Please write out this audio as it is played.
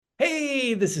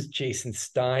Hey, this is Jason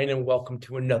Stein, and welcome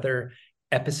to another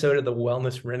episode of the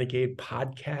Wellness Renegade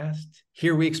podcast.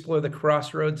 Here we explore the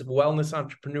crossroads of wellness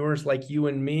entrepreneurs like you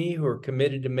and me who are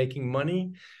committed to making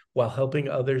money while helping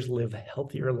others live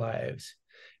healthier lives.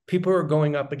 People are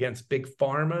going up against big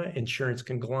pharma, insurance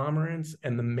conglomerates,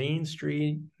 and the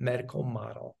mainstream medical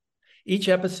model. Each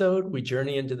episode, we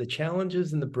journey into the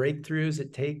challenges and the breakthroughs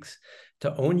it takes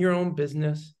to own your own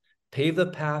business, pave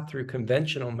the path through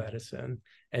conventional medicine,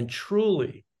 and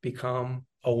truly become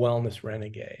a wellness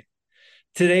renegade.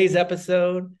 Today's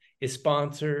episode is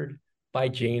sponsored by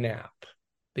Jane App.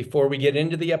 Before we get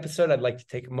into the episode, I'd like to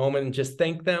take a moment and just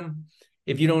thank them.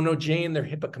 If you don't know Jane, they're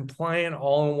HIPAA compliant,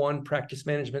 all-in-one practice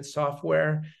management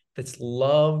software that's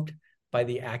loved by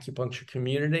the acupuncture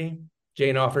community.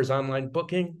 Jane offers online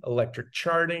booking, electric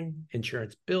charting,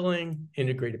 insurance billing,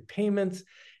 integrated payments,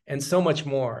 and so much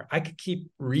more. I could keep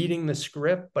reading the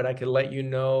script, but I could let you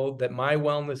know that my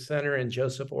wellness center in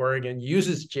Joseph, Oregon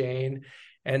uses Jane.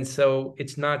 And so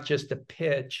it's not just a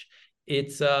pitch,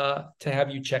 it's to have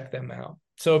you check them out.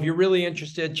 So if you're really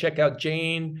interested, check out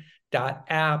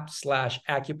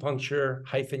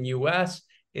jane.app/acupuncture-us.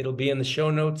 It'll be in the show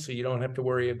notes, so you don't have to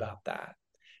worry about that.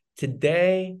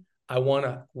 Today, I want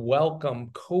to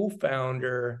welcome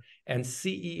co-founder and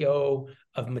CEO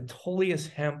of Metolius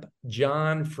Hemp,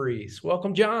 John Freese.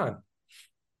 Welcome, John.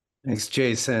 Thanks,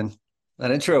 Jason.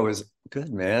 That intro was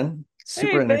good, man.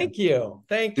 Hey, thank you.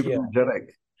 Thank Super you.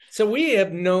 energetic. So we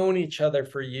have known each other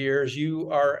for years. You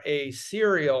are a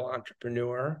serial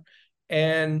entrepreneur.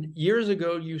 And years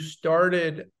ago, you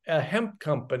started a hemp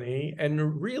company.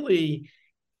 And really,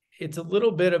 it's a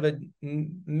little bit of a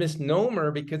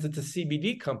misnomer because it's a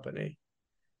CBD company.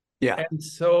 Yeah. And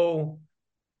so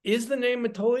is the name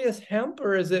Metolius Hemp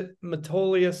or is it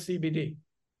Metolius CBD?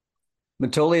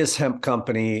 Metolius Hemp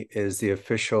Company is the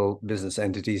official business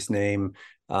entity's name.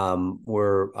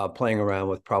 We're playing around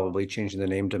with probably changing the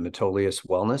name to Metolius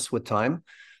Wellness with time.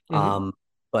 Mm-hmm.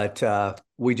 But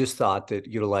we just thought that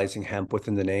utilizing hemp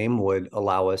within the name would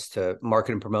allow us to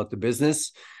market and promote the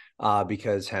business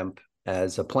because hemp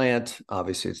as a plant,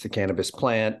 obviously it's the cannabis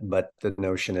plant, but the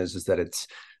notion is that it's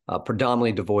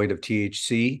predominantly devoid of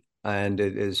THC, and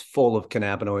it is full of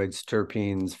cannabinoids,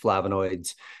 terpenes,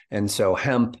 flavonoids. And so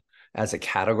hemp as a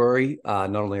category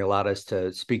not only allowed us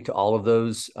to speak to all of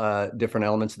those different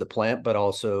elements of the plant, but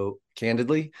also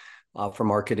candidly for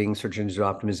marketing, search engine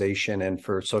optimization, and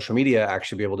for social media,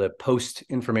 actually be able to post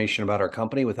information about our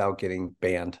company without getting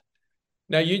banned.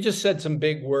 Now, you just said some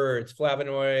big words,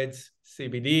 flavonoids,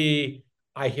 CBD.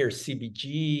 I hear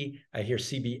CBG, I hear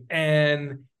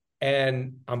CBN,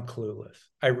 and I'm clueless.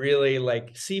 I really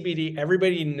like CBD.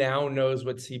 Everybody now knows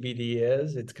what CBD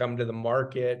is. It's come to the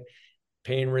market,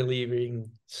 pain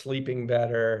relieving, sleeping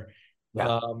better.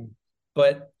 Yeah.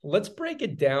 But let's break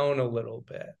it down a little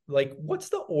bit. Like, what's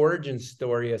the origin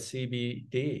story of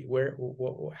CBD?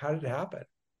 How did it happen?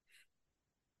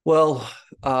 Well,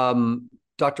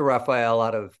 Dr. Raphael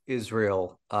out of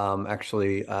Israel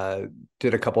actually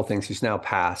did a couple things. He's now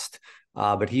passed,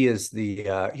 but he is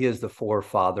the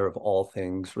forefather of all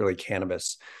things really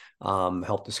cannabis.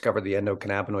 Helped discover the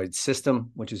endocannabinoid system,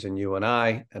 which is in you and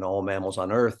I and all mammals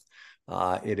on Earth.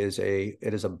 It is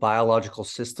a biological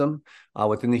system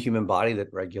within the human body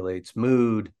that regulates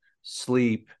mood,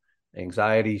 sleep,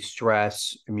 anxiety,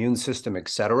 stress, immune system,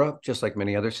 etc., just like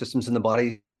many other systems in the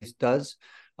body does.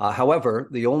 However,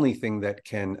 the only thing that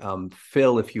can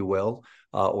fill, if you will,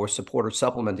 or support or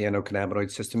supplement the endocannabinoid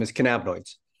system is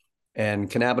cannabinoids. And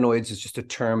cannabinoids is just a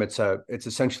term. It's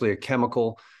essentially a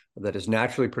chemical that is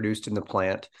naturally produced in the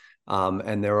plant.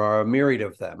 And there are a myriad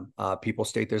of them. People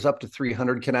state there's up to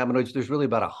 300 cannabinoids. There's really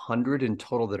about 100 in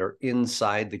total that are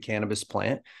inside the cannabis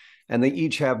plant. And they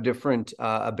each have different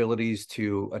abilities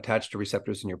to attach to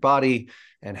receptors in your body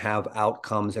and have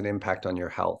outcomes and impact on your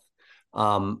health.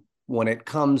 When it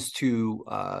comes to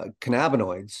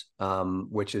cannabinoids,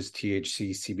 which is THC,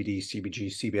 CBD, CBG,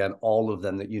 CBN, all of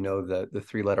them that you know the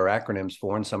three-letter acronyms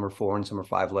for, and some are four and some are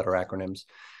five-letter acronyms.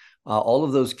 All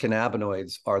of those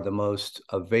cannabinoids are the most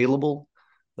available,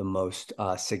 the most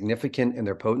significant in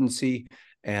their potency,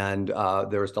 and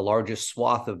there's the largest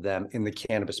swath of them in the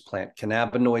cannabis plant.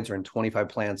 Cannabinoids are in 25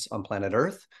 plants on planet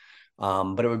Earth,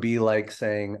 but it would be like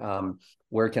saying,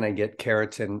 where can I get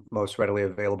keratin most readily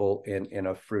available in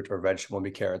a fruit or vegetable? Would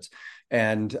be carrots.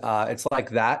 And it's like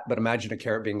that, but imagine a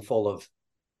carrot being full of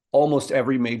almost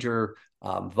every major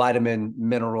vitamin,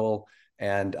 mineral,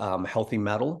 and healthy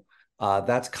metal.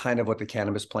 That's kind of what the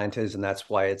cannabis plant is, and that's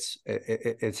why it's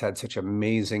had such an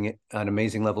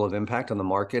amazing level of impact on the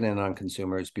market and on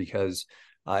consumers, because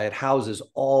it houses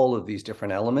all of these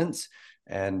different elements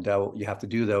And you have to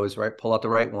do those, right? Pull out the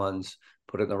right ones,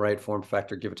 put it in the right form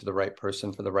factor, give it to the right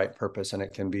person for the right purpose, and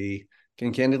it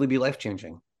can candidly be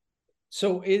life-changing.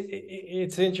 So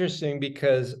it's interesting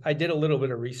because I did a little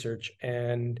bit of research,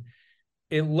 and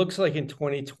it looks like in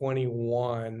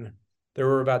 2021 there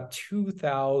were about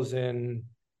 2,000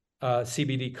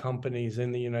 CBD companies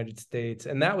in the United States,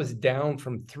 and that was down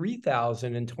from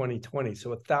 3,000 in 2020.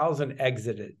 So 1,000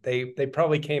 exited. They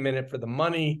probably came in it for the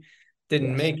money,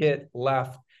 didn't Yes. make it,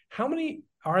 left. How many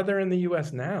are there in the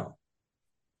U.S. now?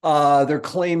 They're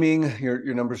claiming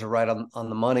your numbers are right on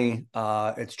the money.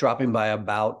 It's dropping by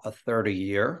about a third a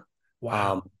year.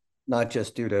 Wow. Um, Not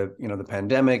just due to the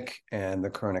pandemic and the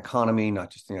current economy,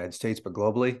 not just in the United States, but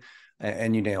globally.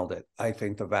 And you nailed it. I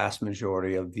think the vast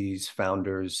majority of these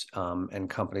founders and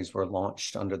companies were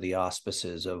launched under the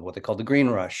auspices of what they call the green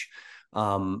rush.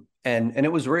 And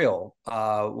it was real.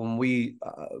 When we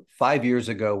 5 years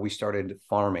ago, we started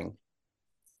farming,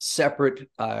 separate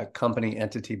company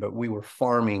entity, but we were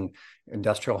farming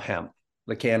industrial hemp,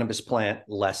 the cannabis plant,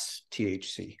 less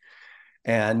THC.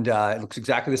 And it looks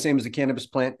exactly the same as the cannabis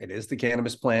plant. It is the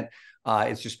cannabis plant.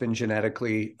 It's just been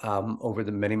genetically over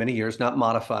the many, many years, not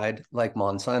modified like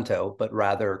Monsanto, but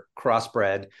rather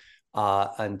crossbred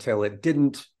until it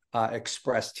didn't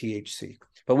express THC.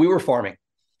 But we were farming.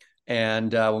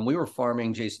 And when we were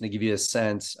farming, Jason, to give you a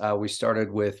sense, we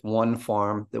started with one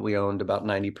farm that we owned about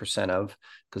 90% of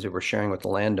because we were sharing with the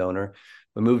landowner.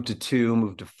 We moved to 2,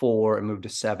 moved to 4, and moved to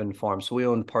 7 farms. So we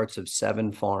owned parts of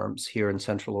 7 farms here in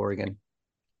Central Oregon.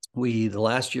 The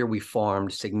last year we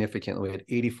farmed significantly. We had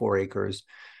 84 acres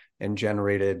and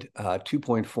generated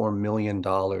 $2.4 million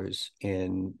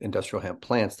in industrial hemp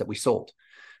plants that we sold.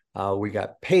 We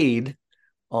got paid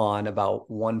on about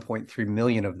 1.3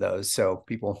 million of those. So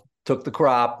people took the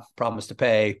crop, promised to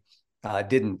pay,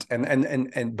 didn't.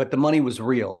 But the money was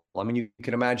real. I mean, you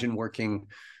can imagine working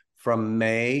from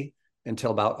May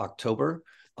until about October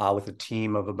with a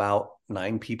team of about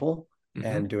 9 people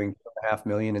and doing 2.5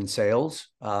 million in sales.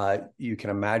 You can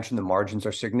imagine the margins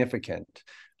are significant.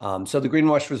 So the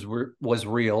greenwash was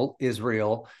real, is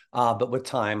real, but with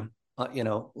time,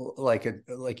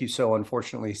 like you so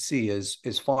unfortunately see,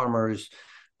 is farmers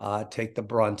take the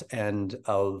brunt end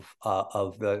of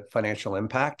the financial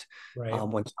impact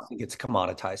when something gets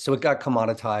commoditized. So it got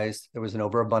commoditized. There was an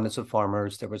overabundance of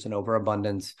farmers. There was an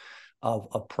overabundance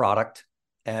of product,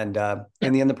 and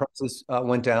in the end, the prices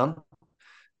went down.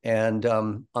 And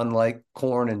unlike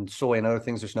corn and soy and other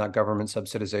things, there's not government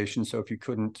subsidization. So if you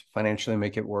couldn't financially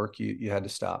make it work, you had to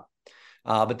stop.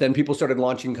 But then people started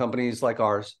launching companies like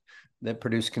ours that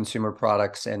produce consumer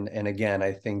products. And again,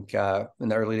 I think in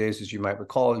the early days, as you might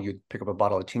recall, you'd pick up a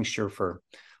bottle of tincture for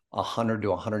 $100 to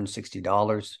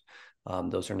 $160.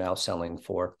 Those are now selling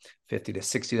for $50 to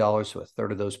 $60, so a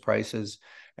third of those prices.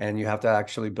 And you have to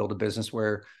actually build a business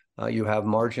where you have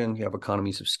margin, you have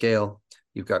economies of scale,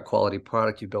 you've got quality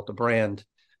product, you've built a brand,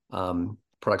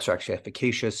 products are actually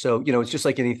efficacious. So, it's just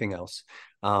like anything else.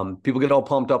 People get all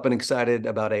pumped up and excited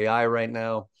about AI right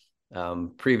now.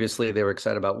 Previously, they were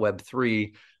excited about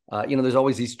Web3. There's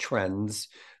always these trends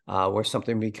where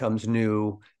something becomes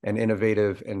new and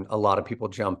innovative, and a lot of people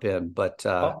jump in. But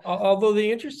although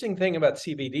the interesting thing about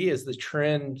CBD is the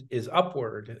trend is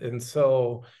upward. And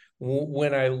so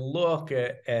when I look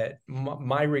at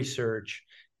my research,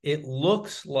 it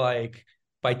looks like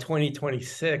by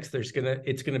 2026,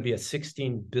 it's gonna be a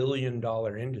 $16 billion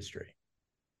industry.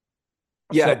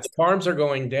 yeah, So farms are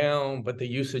going down, but the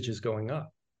usage is going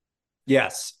up.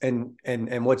 yes,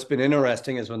 and what's been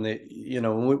interesting is when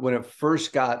when it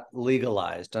first got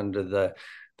legalized under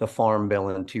the Farm Bill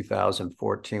in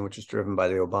 2014, which was driven by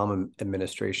the Obama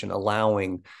administration,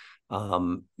 allowing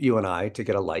you and I to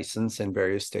get a license in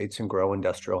various states and grow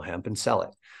industrial hemp and sell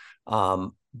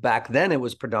it. Back then, it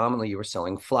was predominantly you were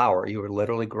selling flower. You were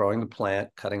literally growing the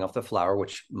plant, cutting off the flower,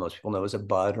 which most people know is a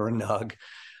bud or a nug.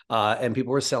 And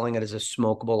people were selling it as a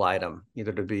smokable item,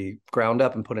 either to be ground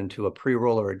up and put into a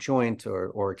pre-roll or a joint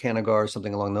or a cannagar or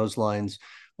something along those lines,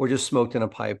 or just smoked in a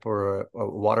pipe or a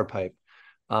water pipe.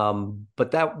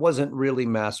 But that wasn't really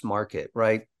mass market,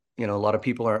 right? A lot of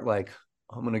people aren't like,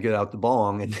 I'm going to get out the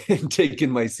bong and take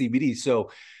in my CBD. So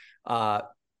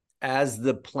as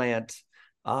the plant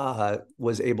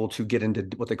was able to get into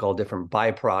what they call different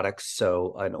byproducts.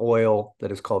 So an oil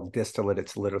that is called distillate,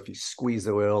 it's literally if you squeeze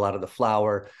the oil out of the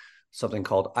flower, something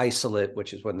called isolate,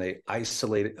 which is when they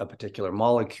isolate a particular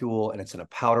molecule and it's in a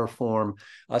powder form.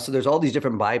 So there's all these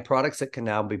different byproducts that can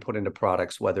now be put into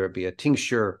products, whether it be a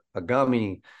tincture, a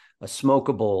gummy, a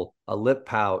smokable, a lip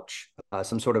pouch,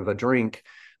 some sort of a drink.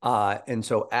 And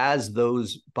so as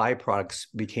those byproducts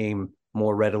became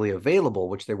more readily available,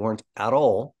 which they weren't at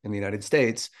all in the United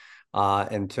States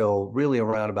until really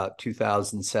around about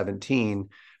 2017.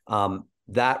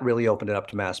 That really opened it up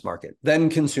to mass market. Then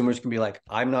consumers can be like,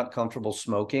 I'm not comfortable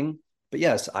smoking, but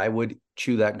yes, I would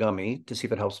chew that gummy to see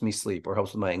if it helps me sleep or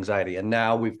helps with my anxiety. And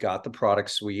now we've got the product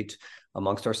suite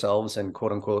amongst ourselves and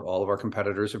quote unquote all of our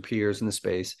competitors or peers in the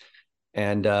space.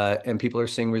 And people are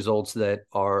seeing results that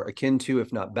are akin to,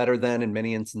 if not better than, in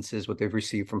many instances, what they've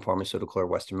received from pharmaceutical or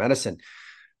Western medicine.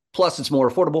 Plus, it's more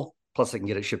affordable. Plus, they can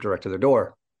get it shipped direct to their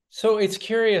door. So it's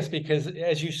curious because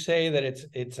as you say that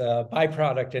it's a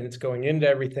byproduct and it's going into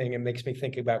everything, it makes me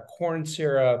think about corn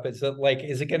syrup. Is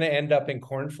it going to end up in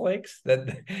cornflakes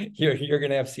that you're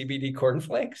going to have CBD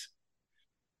cornflakes?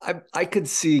 I could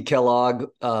see Kellogg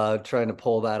trying to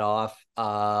pull that off,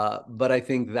 but I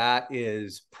think that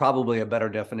is probably a better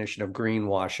definition of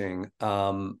greenwashing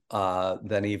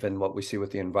than even what we see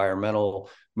with the environmental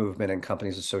movement and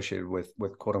companies associated with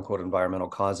quote unquote environmental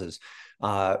causes.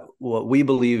 What we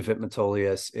believe at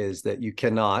Metolius is that you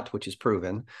cannot, which is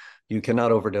proven, you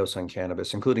cannot overdose on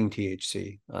cannabis, including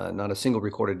THC. Not a single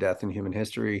recorded death in human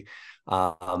history.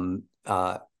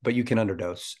 But you can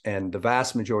underdose. And the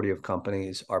vast majority of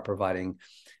companies are providing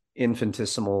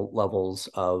infinitesimal levels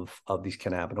of these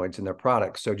cannabinoids in their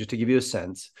products. So just to give you a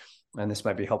sense, and this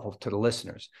might be helpful to the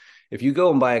listeners, if you go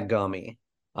and buy a gummy,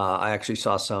 I actually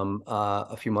saw some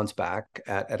a few months back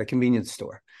at a convenience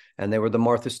store, and they were the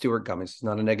Martha Stewart gummies. It's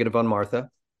not a negative on Martha,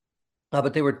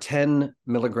 but they were 10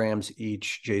 milligrams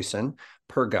each, Jason,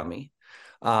 per gummy.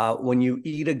 When you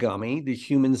eat a gummy, the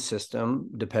human system,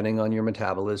 depending on your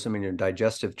metabolism and your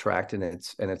digestive tract and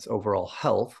its overall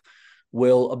health,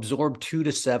 will absorb 2 to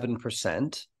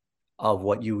 7% of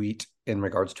what you eat in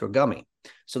regards to a gummy.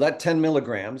 So that 10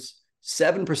 milligrams,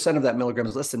 7% of that milligram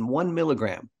is less than 1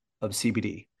 milligram of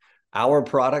CBD. Our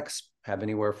products have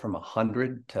anywhere from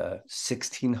 100 to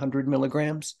 1,600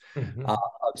 milligrams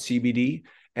of CBD.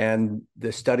 And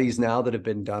the studies now that have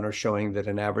been done are showing that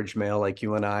an average male like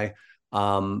you and I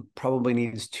probably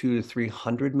needs 200 to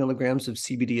 300 milligrams of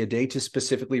CBD a day to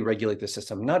specifically regulate the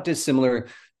system, not dissimilar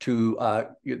to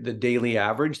the daily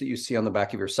average that you see on the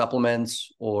back of your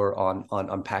supplements or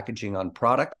on packaging on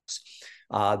products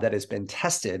that has been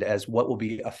tested as what will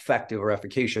be effective or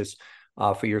efficacious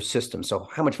for your system. So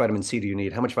how much vitamin C do you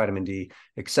need? How much vitamin D,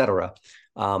 et cetera?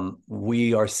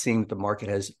 We are seeing that the market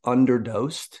has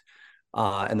underdosed.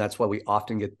 And that's why we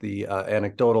often get the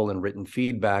anecdotal and written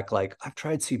feedback like, I've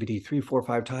tried CBD 3, 4,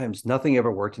 5 times. Nothing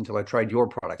ever worked until I tried your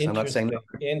products. I'm not saying that.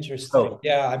 Interesting.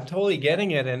 Yeah, I'm totally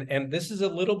getting it. And this is a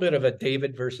little bit of a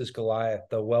David versus Goliath,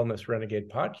 the Wellness Renegade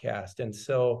podcast. And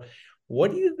so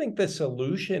what do you think the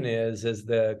solution is as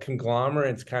the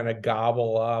conglomerates kind of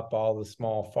gobble up all the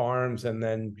small farms and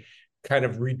then kind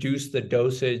of reduce the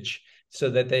dosage so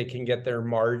that they can get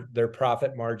their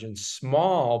profit margins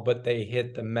small, but they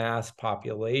hit the mass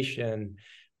population?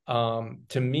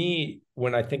 To me,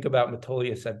 when I think about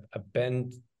Metolius, I've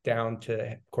been down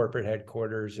to corporate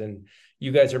headquarters, and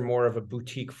you guys are more of a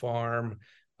boutique farm.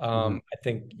 I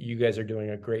think you guys are doing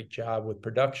a great job with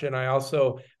production. I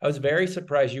was very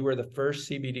surprised you were the first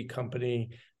CBD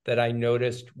company that I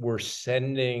noticed were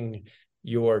sending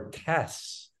your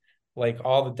tests, like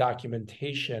all the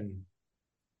documentation,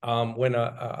 when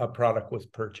a product was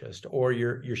purchased, or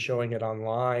you're showing it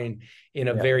online in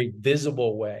a very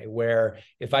visible way, where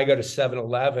if I go to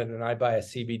 7-Eleven and I buy a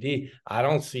CBD, I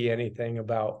don't see anything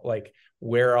about like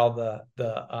where all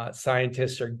the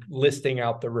scientists are listing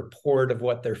out the report of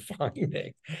what they're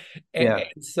finding. And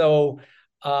so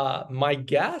my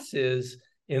guess is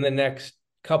in the next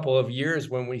couple of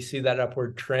years, when we see that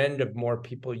upward trend of more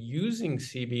people using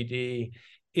CBD,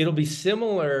 it'll be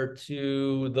similar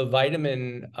to the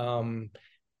vitamin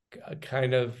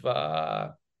kind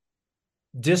of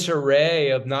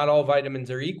disarray of not all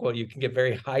vitamins are equal. You can get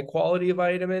very high quality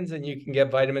vitamins, and you can get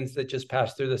vitamins that just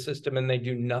pass through the system and they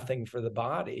do nothing for the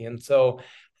body. And so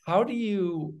how do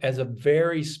you, as a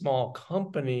very small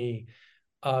company,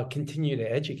 continue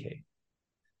to educate?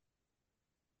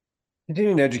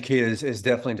 Continuing to educate is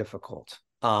definitely difficult.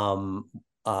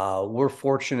 We're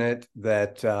fortunate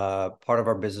that part of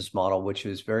our business model, which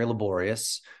is very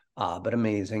laborious, but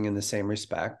amazing in the same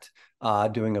respect,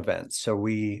 doing events. So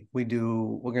we're going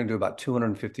to do about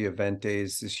 250 event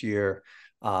days this year.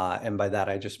 And by that,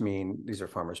 I just mean these are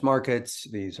farmers markets,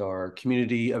 these are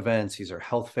community events, these are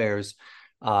health fairs.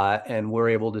 And we're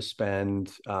able to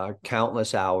spend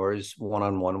countless hours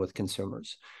one-on-one with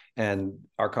consumers. And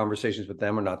our conversations with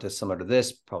them are not dissimilar to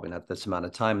this, probably not this amount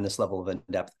of time and this level of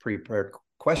in-depth prepared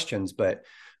questions, but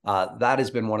that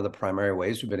has been one of the primary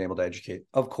ways we've been able to educate.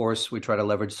 Of course, we try to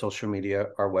leverage social media,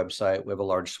 our website. We have a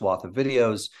large swath of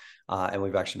videos and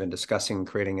we've actually been discussing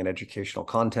creating an educational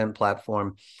content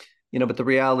platform. But the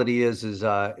reality is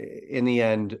in the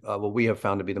end, what we have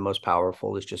found to be the most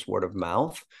powerful is just word of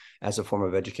mouth as a form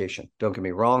of education. Don't get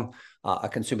me wrong. A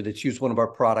consumer that's used one of our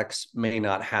products may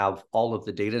not have all of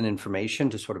the data and information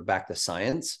to sort of back the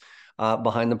science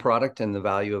behind the product and the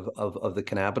value of the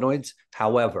cannabinoids.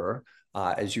 However,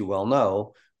 as you well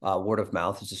know, word of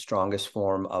mouth is the strongest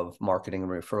form of marketing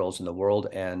and referrals in the world.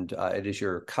 And it is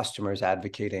your customers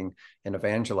advocating and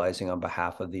evangelizing on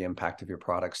behalf of the impact of your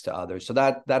products to others. So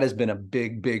that has been a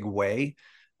big way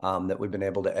that we've been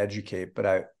able to educate.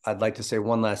 But I'd like to say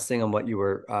one last thing on what you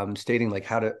were stating, like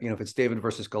how to, if it's David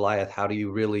versus Goliath, how do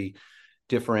you really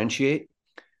differentiate?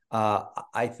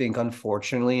 I think,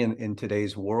 unfortunately, in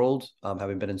today's world,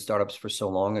 having been in startups for so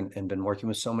long and been working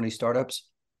with so many startups,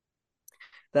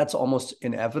 that's almost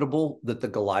inevitable that the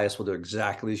Goliaths will do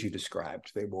exactly as you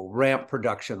described. They will ramp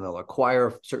production. They'll acquire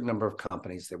a certain number of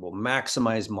companies. They will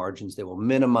maximize margins. They will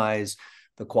minimize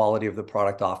the quality of the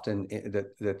product often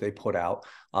that they put out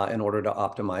in order to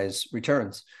optimize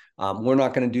returns. We're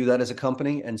not going to do that as a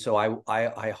company. And so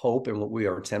I hope, and what we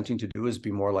are attempting to do is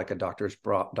be more like a Dr.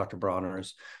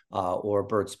 Bronner's or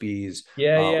Burt's Bees.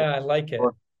 I like it.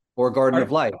 Or Garden of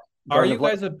Life. Are you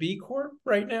guys a B Corp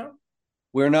right now?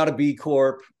 We're not a B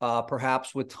Corp.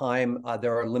 Perhaps with time,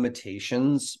 there are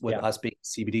limitations with us being a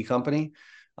CBD company.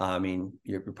 I mean,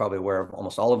 you're probably aware of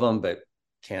almost all of them, but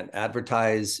can't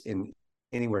advertise in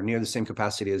anywhere near the same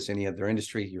capacity as any other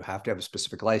industry. You have to have a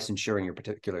specific licensure in your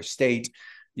particular state.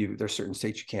 There's certain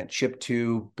states you can't ship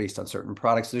to based on certain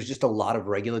products. There's just a lot of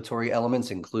regulatory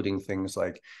elements, including things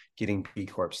like getting B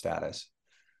Corp status.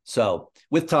 So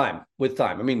with time,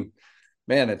 I mean,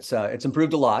 man, it's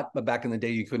improved a lot, but back in the day,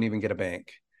 you couldn't even get a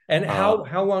bank. And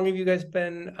how long have you guys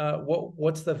been?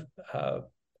 What's the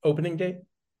opening date?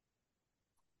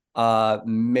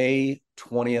 May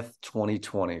 20th,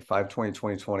 2020.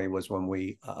 5/20/2020 was when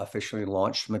we officially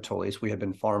launched Metolius. We had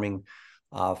been farming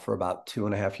for about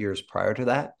 2.5 years prior to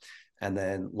that, and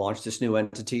then launched this new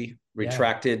entity.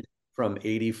 Retracted from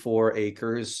 84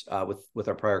 acres with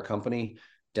our prior company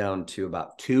down to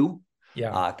about 2.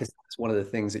 Because that's one of the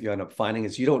things that you end up finding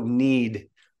is you don't need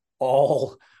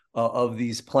all of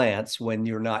these plants when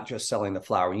you're not just selling the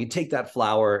flower. When you take that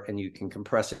flower and you can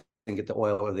compress it and get the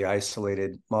oil or the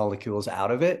isolated molecules out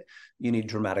of it, you need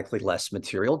dramatically less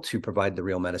material to provide the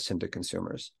real medicine to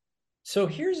consumers. So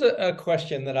here's a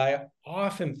question that I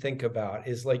often think about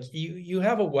is like you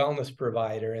have a wellness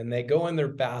provider and they go in their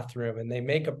bathroom and they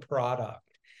make a product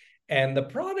and the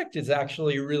product is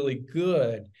actually really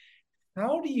good.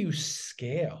 How do you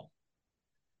scale?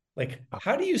 Like,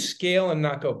 how do you scale and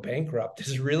not go bankrupt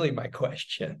is really my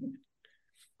question.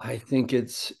 I think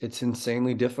it's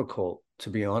insanely difficult, to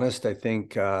be honest. I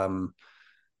think, as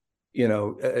you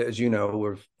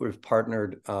know, we've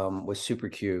partnered with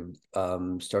Supercube,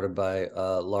 started by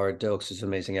Laura Dilks, who's an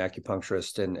amazing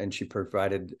acupuncturist, and she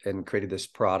provided and created this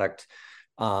product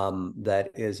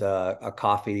that is a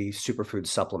coffee superfood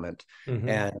supplement.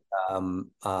 And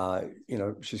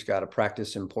she's got a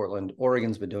practice in Portland,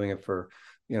 Oregon's been doing it for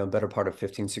better part of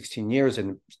 15, 16 years,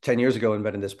 and 10 years ago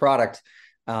invented this product.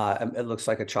 It looks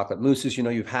like a chocolate mousse, as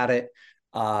you've had it,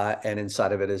 and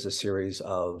inside of it is a series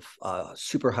of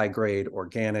super high grade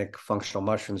organic functional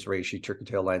mushrooms, reishi, turkey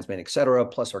tail, lion's mane, etc.,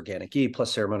 plus organic ghee,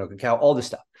 plus ceremonial cacao, all this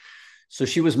stuff. So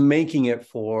she was making it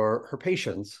for her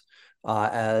patients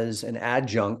as an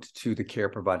adjunct to the care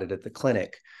provided at the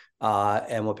clinic.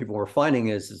 And what people were finding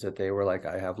is that they were like,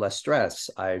 I have less stress.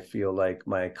 I feel like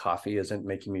my coffee isn't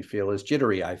making me feel as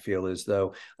jittery. I feel as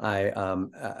though I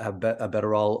have a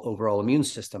better overall immune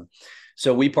system.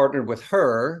 So we partnered with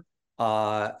her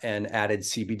and added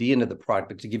CBD into the product.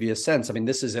 But to give you a sense, I mean,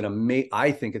 this is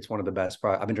I think it's one of the best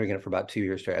products. I've been drinking it for about 2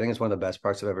 years straight. I think it's one of the best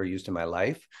products I've ever used in my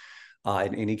life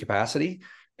in any capacity.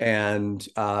 And,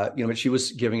 but she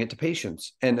was giving it to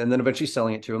patients and then eventually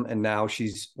selling it to them. And now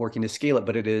she's working to scale it.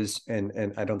 But it is,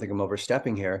 and I don't think I'm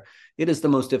overstepping here, it is the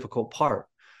most difficult part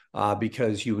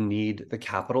because you need the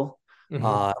capital,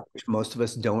 which most of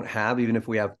us don't have. Even if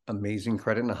we have amazing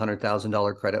credit and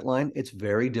 $100,000 credit line, it's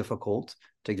very difficult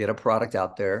to get a product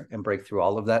out there and break through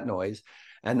all of that noise.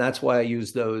 And that's why I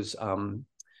use those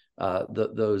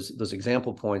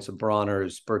example points of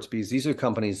Bronner's, Burt's Bees. These are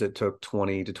companies that took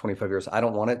 20 to 25 years. I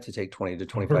don't want it to take 20 to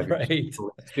 25 years.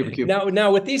 Super cute.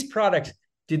 Now with these products,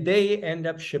 did they end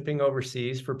up shipping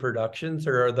overseas for productions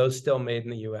or are those still made in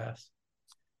the US?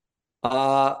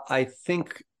 I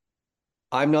think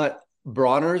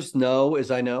Bronner's, no, as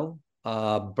I know.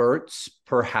 Burt's,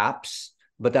 perhaps,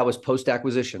 but that was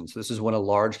post-acquisition. So this is when a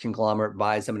large conglomerate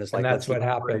buys them and it's like, and that's what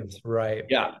happens, right?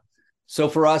 Yeah. So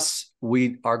for us,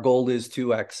 our goal is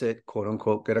to exit, quote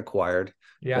unquote, get acquired.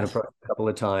 Been Yes. approached a couple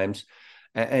of times,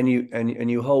 and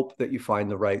you hope that you find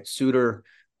the right suitor,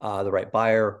 the right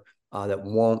buyer that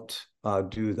won't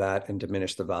do that and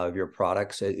diminish the value of your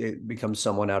products. It becomes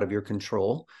someone out of your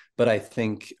control. But I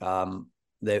think that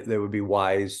they would be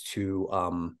wise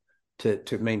to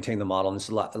maintain the model. And this is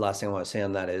the last thing I want to say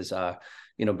on that is, back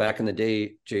in the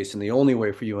day, Jason, the only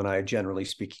way for you and I, generally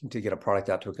speaking, to get a product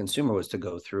out to a consumer was to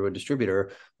go through a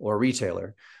distributor or a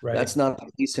retailer. Right. That's not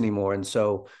the case anymore. And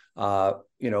so, about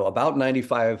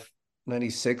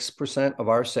 96% of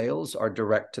our sales are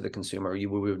direct to the consumer. We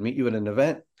would meet you at an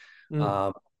event.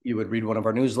 You would read one of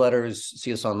our newsletters,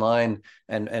 see us online,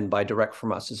 and buy direct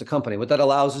from us as a company. What that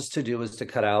allows us to do is to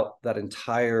cut out that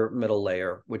entire middle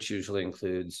layer, which usually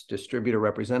includes distributor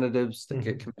representatives that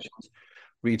get commissions.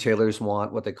 Retailers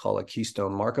want what they call a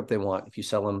keystone markup. They want, if you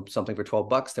sell them something for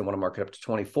 $12, they want to mark it up to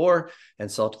 24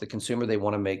 and sell it to the consumer. They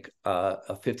want to make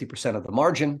a 50% of the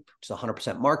margin, which is a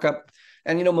 100% markup.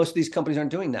 And, most of these companies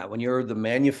aren't doing that. When you're the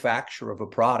manufacturer of a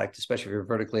product, especially if you're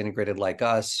vertically integrated like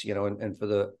us, and for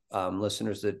the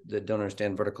listeners that don't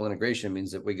understand vertical integration, it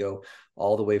means that we go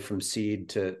all the way from seed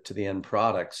to the end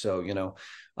product. So,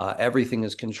 everything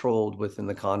is controlled within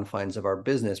the confines of our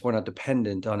business. We're not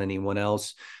dependent on anyone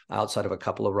else outside of a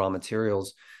couple of raw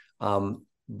materials.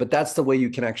 But that's the way you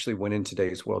can actually win in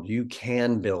today's world. You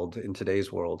can build in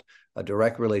today's world a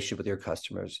direct relationship with your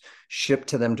customers, ship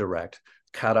to them direct,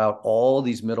 cut out all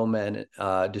these middlemen,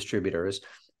 distributors,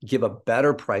 give a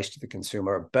better price to the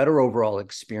consumer, a better overall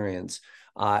experience,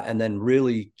 and then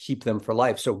really keep them for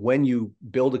life. So when you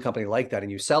build a company like that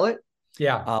and you sell it,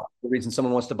 the reason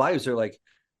someone wants to buy is they're like,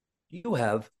 you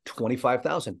have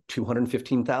 25,000,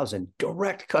 215,000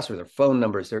 direct customers, their phone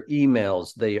numbers, their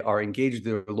emails, they are engaged,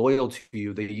 they're loyal to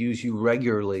you, they use you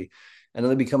regularly, and then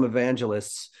they become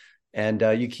evangelists. And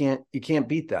you can't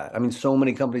beat that. I mean, so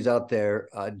many companies out there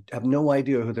have no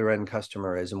idea who their end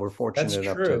customer is, and we're fortunate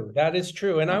enough to. That is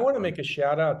true. And I want to make a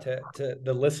shout out to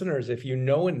the listeners. If you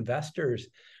know investors,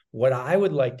 what I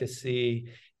would like to see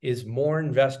is more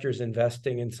investors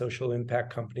investing in social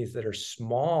impact companies that are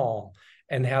small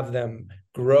and have them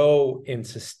grow in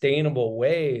sustainable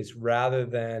ways rather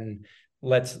than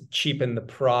let's cheapen the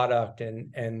product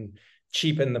and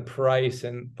cheapen the price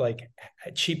and like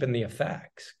cheapen the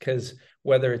effects. Because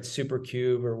whether it's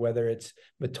Supercube or whether it's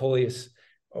Metolius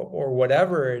or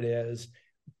whatever it is,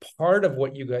 part of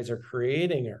what you guys are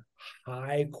creating are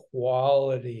high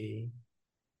quality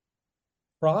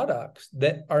products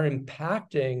that are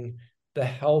impacting the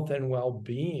health and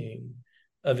well-being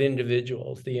of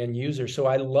individuals, the end user. So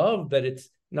I love that it's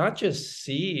not just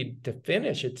seed to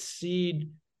finish, it's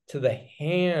seed to the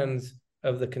hands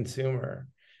of the consumer.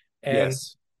 And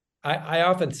Yes. I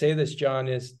often say this, John,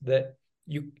 is that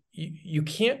you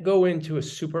can't go into a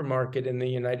supermarket in the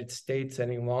United States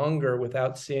any longer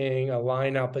without seeing a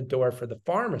line out the door for the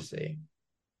pharmacy.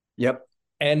 Yep.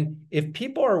 And if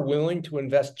people are willing to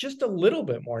invest just a little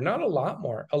bit more, not a lot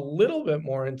more, a little bit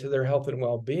more into their health and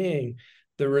well-being,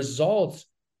 the results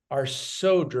are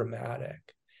so dramatic.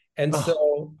 And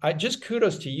so I just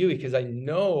kudos to you, because I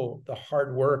know the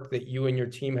hard work that you and your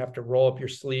team have to roll up your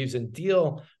sleeves and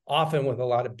deal often with a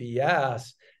lot of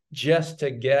BS just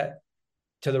to get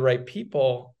to the right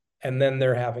people. And then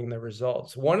they're having the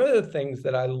results. One of the things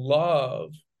that I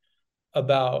love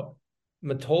about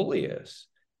Metolius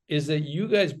is that you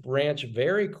guys branch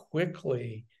very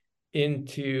quickly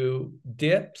into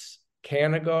dips,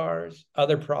 Canagars,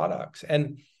 other products.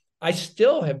 And I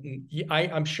still have,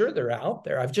 I'm sure they're out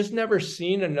there. I've just never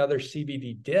seen another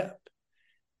CBD dip.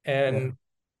 And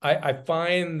I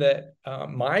find that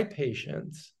my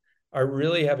patients are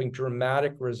really having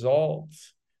dramatic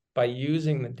results by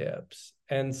using the dips.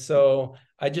 And so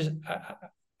I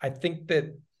think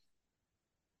that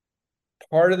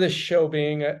part of the show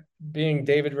being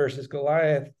David versus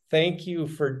Goliath, thank you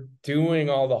for doing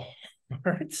all the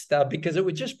hard stuff, because it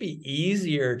would just be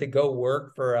easier to go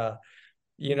work for a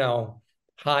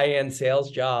high-end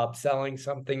sales job selling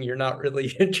something you're not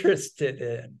really interested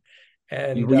in.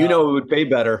 And it would pay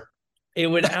better. It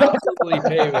would absolutely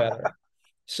pay better.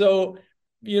 So,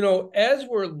 as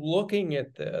we're looking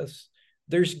at this,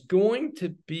 there's going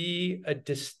to be a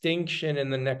distinction in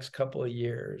the next couple of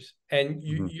years. And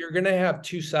you're going to have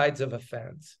two sides of a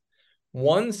fence.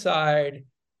 One side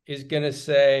is going to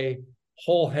say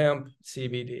whole hemp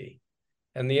CBD.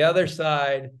 And the other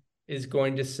side is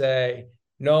going to say,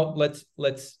 no,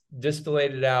 let's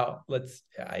distillate it out.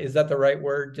 Is that the right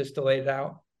word? Distillate it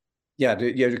out? Yeah,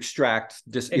 extract.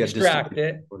 Extract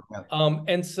it.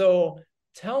 And so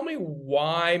Tell me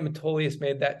why Metolius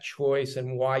made that choice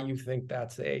and why you think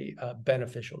that's a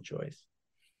beneficial choice.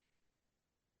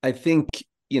 I think,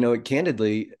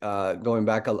 candidly, going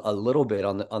back a little bit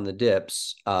on the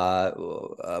dips,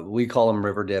 we call them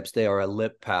river dips. They are a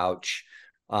lip pouch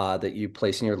that you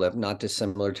place in your lip, not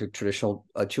dissimilar to traditional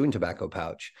chewing tobacco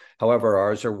pouch. However,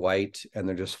 ours are white and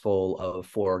they're just full of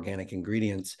 4 organic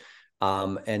ingredients.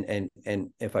 And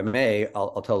if I may,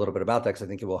 I'll tell a little bit about that because I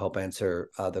think it will help answer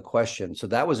the question. So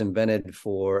that was invented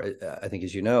for, I think,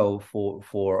 as you know,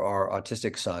 for our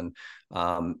autistic son.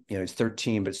 He's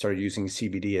 13, but started using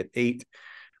CBD at 8.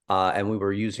 And we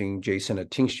were using, Jason, a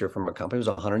tincture from a company. It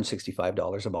was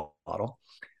 $165 a bottle.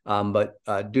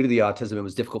 But due to the autism, it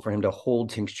was difficult for him to hold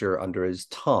tincture under his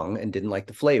tongue and didn't like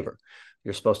the flavor.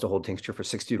 You're supposed to hold tincture for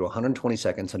 60 to 120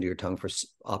 seconds under your tongue for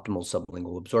optimal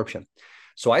sublingual absorption.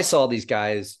 So I saw these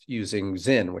guys using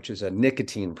Zyn, which is a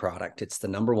nicotine product. It's the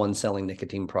 #1 selling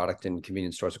nicotine product in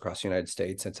convenience stores across the United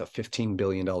States. It's a $15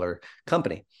 billion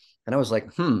company. And I was like,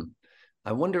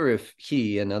 I wonder if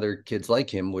he and other kids like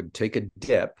him would take a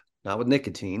dip, not with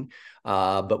nicotine,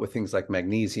 but with things like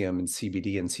magnesium and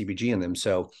CBD and CBG in them.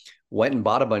 So went and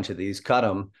bought a bunch of these, cut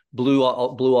them, blew out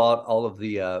all of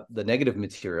the negative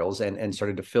materials and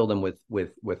started to fill them with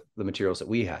the materials that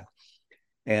we had.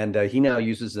 And he now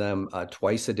uses them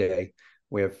twice a day.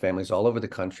 We have families all over the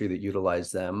country that utilize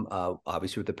them,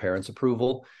 obviously with the parents'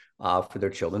 approval for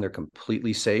their children. They're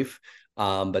completely safe,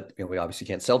 but we obviously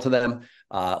can't sell to them,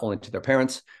 only to their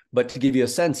parents. But to give you a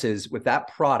sense is with that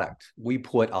product, we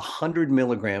put 100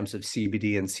 milligrams of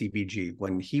CBD and CBG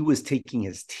when he was taking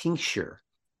his tincture,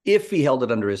 if he held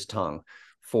it under his tongue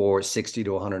for 60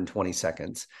 to 120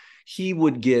 seconds. He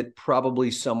would get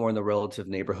probably somewhere in the relative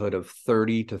neighborhood of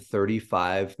 30 to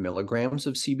 35 milligrams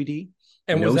of CBD.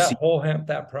 And was that whole hemp,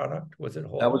 that product? Was it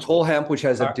whole? That was whole hemp, which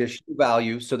has additional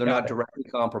value. So they're not directly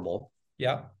comparable.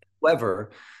 Yeah.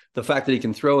 However, the fact that he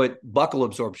can throw it, buccal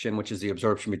absorption, which is the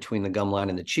absorption between the gum line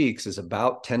and the cheeks, is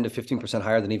about 10 to 15%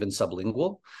 higher than even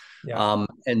sublingual. Yeah.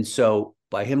 And so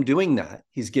by him doing that,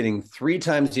 he's getting 3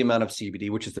 times the amount of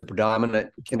CBD, which is the predominant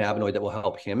cannabinoid that will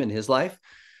help him in his life.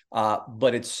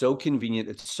 But it's so convenient,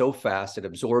 it's so fast, it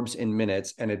absorbs in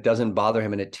minutes, and it doesn't bother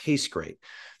him, and it tastes great.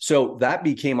 So that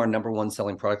became our #1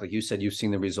 selling product. Like you said, you've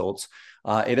seen the results.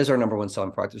 It is our #1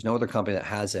 selling product. There's no other company that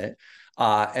has it.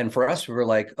 And for us, we were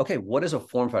like, okay, what is a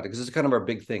form factor? Because this is kind of our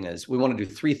big thing is we want to do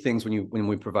 3 things when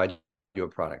we provide you a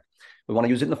product. We want to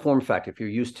use it in the form factor. If you're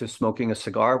used to smoking a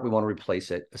cigar, we want to replace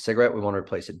it. A cigarette, we want to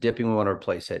replace it. Dipping, we want to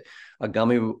replace it. A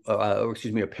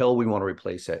pill, we want to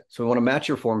replace it. So we want to match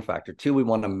your form factor. 2, we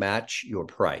want to match your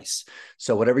price.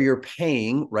 So whatever you're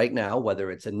paying right now,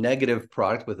 whether it's a negative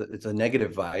product it's a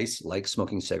negative vice, like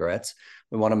smoking cigarettes,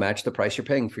 we want to match the price you're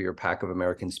paying for your pack of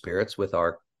American Spirits with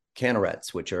our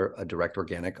Canarets, which are a direct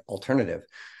organic alternative.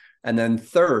 And then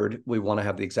 3rd, we want to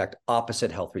have the exact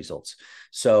opposite health results.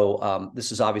 So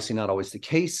this is obviously not always the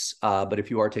case, but if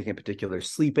you are taking a particular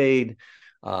sleep aid,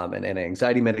 an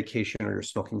anxiety medication, or you're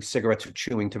smoking cigarettes or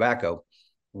chewing tobacco,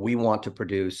 we want to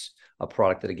produce a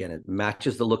product that, again, it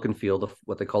matches the look and feel of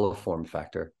what they call a form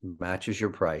factor, matches your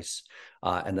price,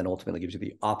 and then ultimately gives you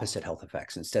the opposite health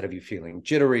effects. Instead of you feeling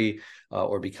jittery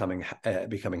or becoming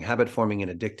habit forming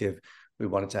and addictive, we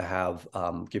wanted to have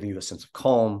giving you a sense of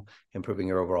calm, improving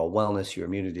your overall wellness, your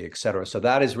immunity, et cetera. So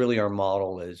that is really our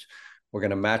model is we're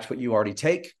going to match what you already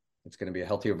take. It's going to be a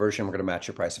healthier version. We're going to match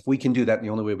your price. If we can do that, and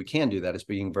the only way we can do that is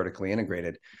being vertically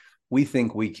integrated, we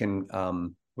think we can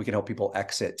help people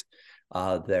exit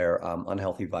their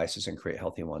unhealthy vices and create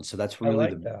healthy ones. So that's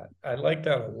really I like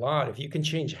that a lot. If you can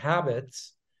change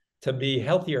habits to be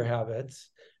healthier habits.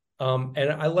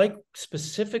 And I like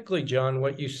specifically, John,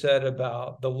 what you said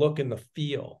about the look and the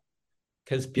feel,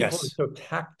 because people are so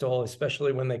tactile,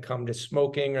 especially when they come to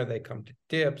smoking or they come to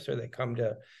dips or they come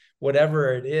to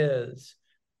whatever it is.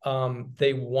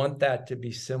 They want that to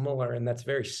be similar. And that's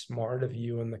very smart of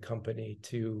you and the company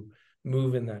to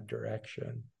move in that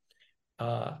direction.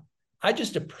 I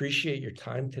just appreciate your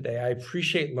time today. I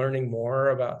appreciate learning more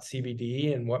about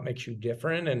CBD and what makes you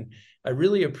different. And I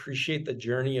really appreciate the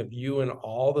journey of you and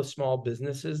all the small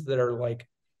businesses that are like,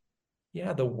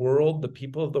 yeah, the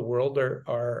people of the world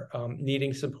are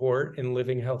needing support in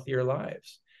living healthier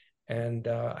lives. And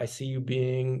I see you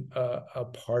being a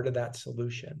part of that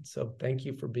solution. So thank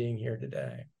you for being here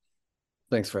today.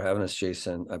 Thanks for having us,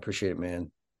 Jason. I appreciate it, man.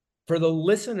 For the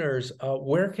listeners,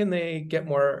 where can they get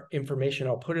more information?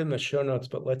 I'll put it in the show notes,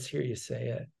 but let's hear you say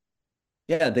it.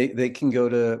 Yeah, they can go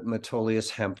to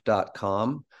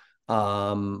metoliushemp.com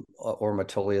or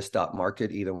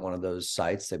metolius.market, either one of those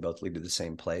sites. They both lead to the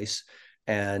same place.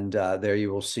 And there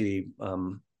you will see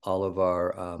all of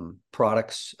our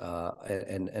products,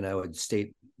 and I would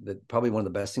state that probably one of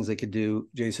the best things they could do,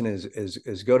 Jason,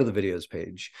 is go to the videos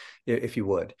page, if you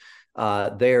would.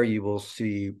 There you will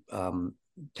see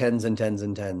tens and tens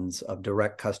and tens of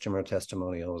direct customer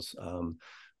testimonials,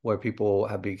 where people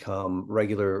have become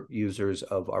regular users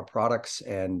of our products,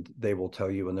 and they will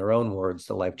tell you in their own words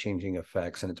the life-changing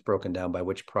effects, and it's broken down by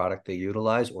which product they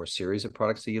utilize or series of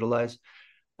products they utilize.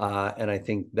 And I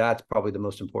think that's probably the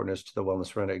most important is to the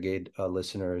Wellness Renegade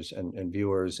listeners and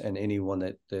viewers, and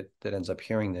anyone that ends up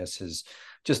hearing this, is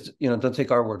just, don't take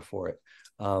our word for it.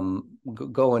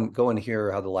 Go and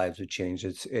hear how the lives have changed.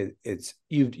 It's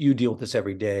you deal with this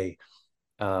every day,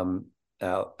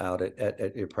 out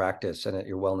at your practice and at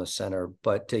your wellness center.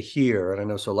 But to hear, and I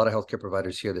know, so a lot of healthcare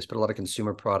providers hear this, but a lot of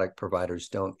consumer product providers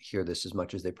don't hear this as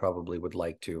much as they probably would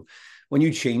like to. When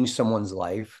you change someone's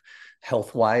life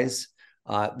health-wise,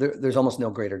 there's almost no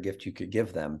greater gift you could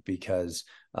give them, because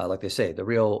like they say, the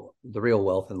real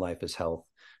wealth in life is health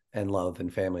and love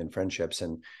and family and friendships.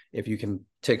 And if you can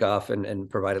take off and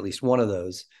provide at least one of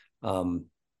those,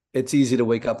 it's easy to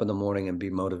wake up in the morning and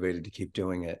be motivated to keep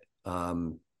doing it,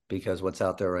 because what's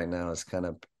out there right now is kind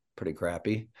of pretty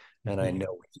crappy, and I know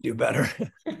we can do better.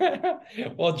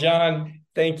 Well, John,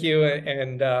 thank you,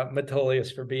 and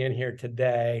Metolius, for being here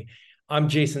today. I'm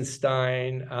Jason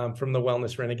Stein, from the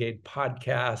Wellness Renegade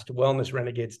podcast,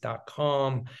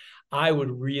 wellnessrenegades.com. I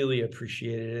would really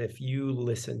appreciate it if you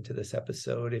listen to this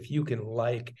episode, if you can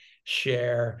like,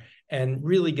 share, and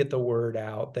really get the word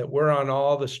out that we're on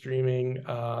all the streaming,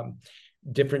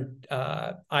 different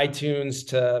iTunes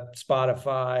to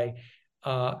Spotify.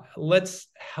 Let's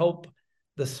help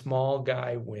the small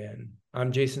guy win.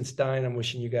 I'm Jason Stein. I'm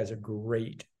wishing you guys a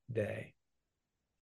great day.